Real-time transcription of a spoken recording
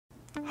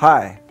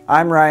Hi,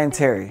 I'm Ryan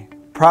Terry,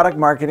 Product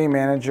Marketing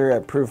Manager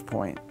at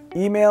Proofpoint.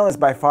 Email is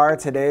by far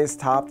today's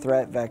top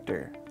threat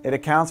vector. It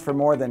accounts for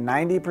more than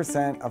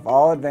 90% of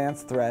all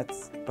advanced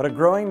threats, but a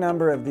growing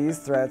number of these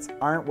threats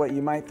aren't what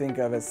you might think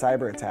of as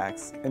cyber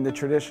attacks in the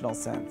traditional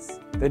sense.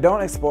 They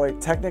don't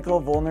exploit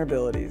technical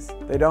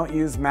vulnerabilities, they don't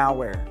use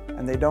malware,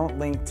 and they don't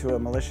link to a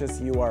malicious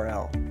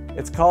URL.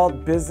 It's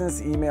called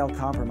business email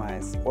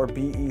compromise, or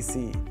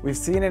BEC. We've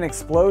seen an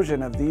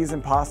explosion of these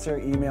imposter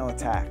email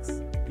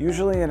attacks.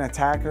 Usually an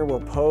attacker will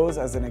pose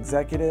as an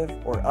executive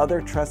or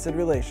other trusted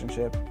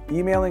relationship,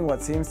 emailing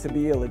what seems to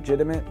be a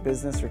legitimate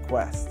business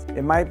request.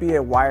 It might be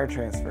a wire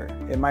transfer.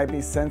 It might be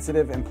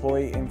sensitive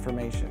employee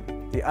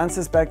information. The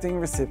unsuspecting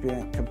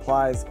recipient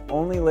complies,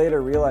 only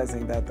later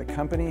realizing that the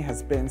company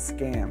has been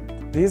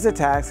scammed. These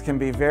attacks can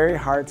be very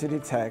hard to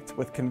detect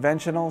with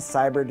conventional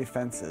cyber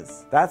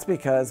defenses. That's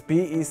because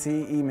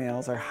BEC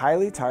emails are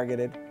highly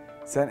targeted,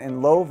 sent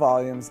in low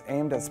volumes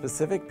aimed at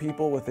specific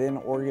people within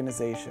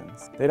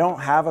organizations. They don't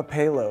have a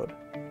payload,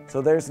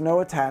 so there's no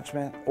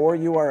attachment or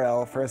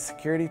URL for a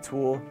security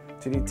tool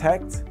to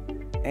detect,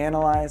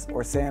 analyze,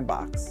 or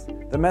sandbox.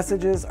 The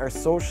messages are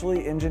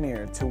socially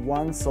engineered to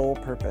one sole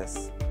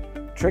purpose: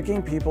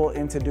 tricking people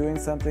into doing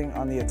something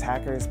on the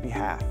attacker's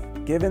behalf.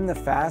 Given the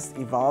fast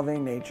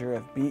evolving nature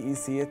of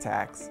BEC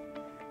attacks,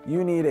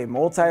 you need a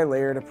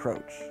multi-layered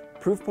approach.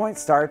 Proofpoint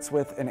starts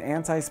with an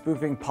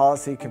anti-spoofing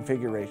policy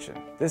configuration.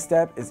 This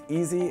step is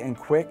easy and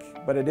quick,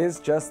 but it is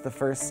just the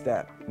first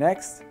step.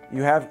 Next,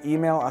 you have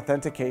email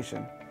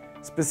authentication,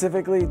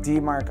 specifically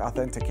DMARC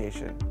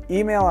authentication.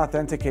 Email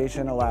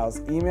authentication allows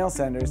email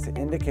senders to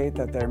indicate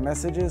that their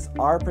messages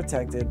are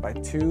protected by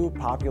two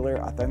popular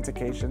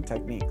authentication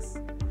techniques,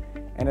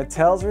 and it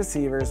tells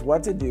receivers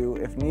what to do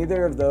if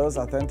neither of those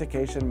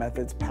authentication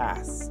methods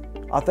pass.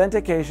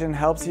 Authentication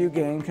helps you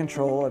gain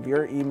control of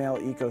your email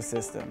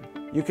ecosystem.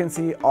 You can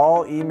see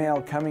all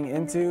email coming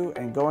into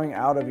and going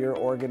out of your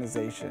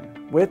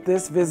organization. With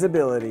this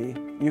visibility,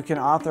 you can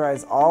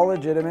authorize all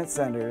legitimate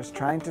senders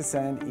trying to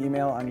send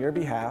email on your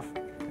behalf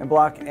and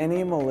block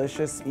any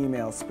malicious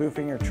email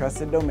spoofing your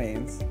trusted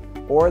domains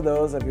or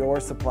those of your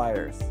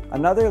suppliers.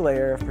 Another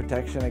layer of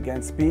protection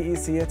against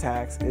BEC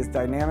attacks is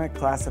dynamic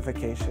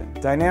classification.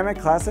 Dynamic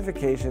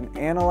classification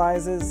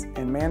analyzes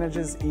and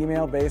manages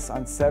email based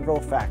on several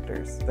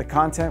factors: the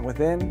content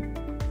within,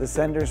 the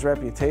sender's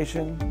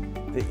reputation,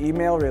 the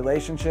email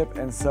relationship,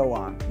 and so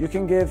on. You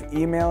can give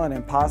email an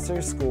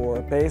imposter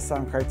score based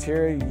on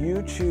criteria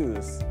you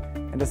choose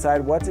and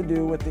decide what to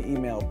do with the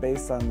email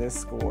based on this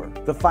score.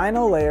 The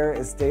final layer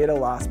is data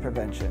loss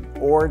prevention,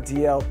 or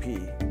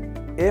DLP.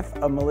 If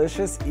a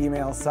malicious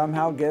email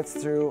somehow gets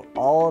through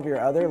all of your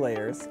other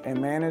layers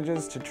and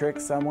manages to trick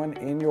someone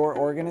in your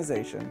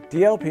organization,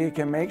 DLP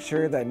can make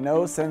sure that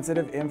no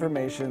sensitive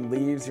information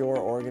leaves your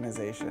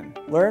organization.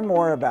 Learn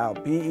more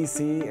about BEC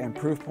and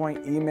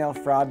Proofpoint email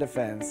fraud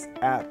defense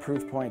at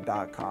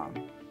proofpoint.com.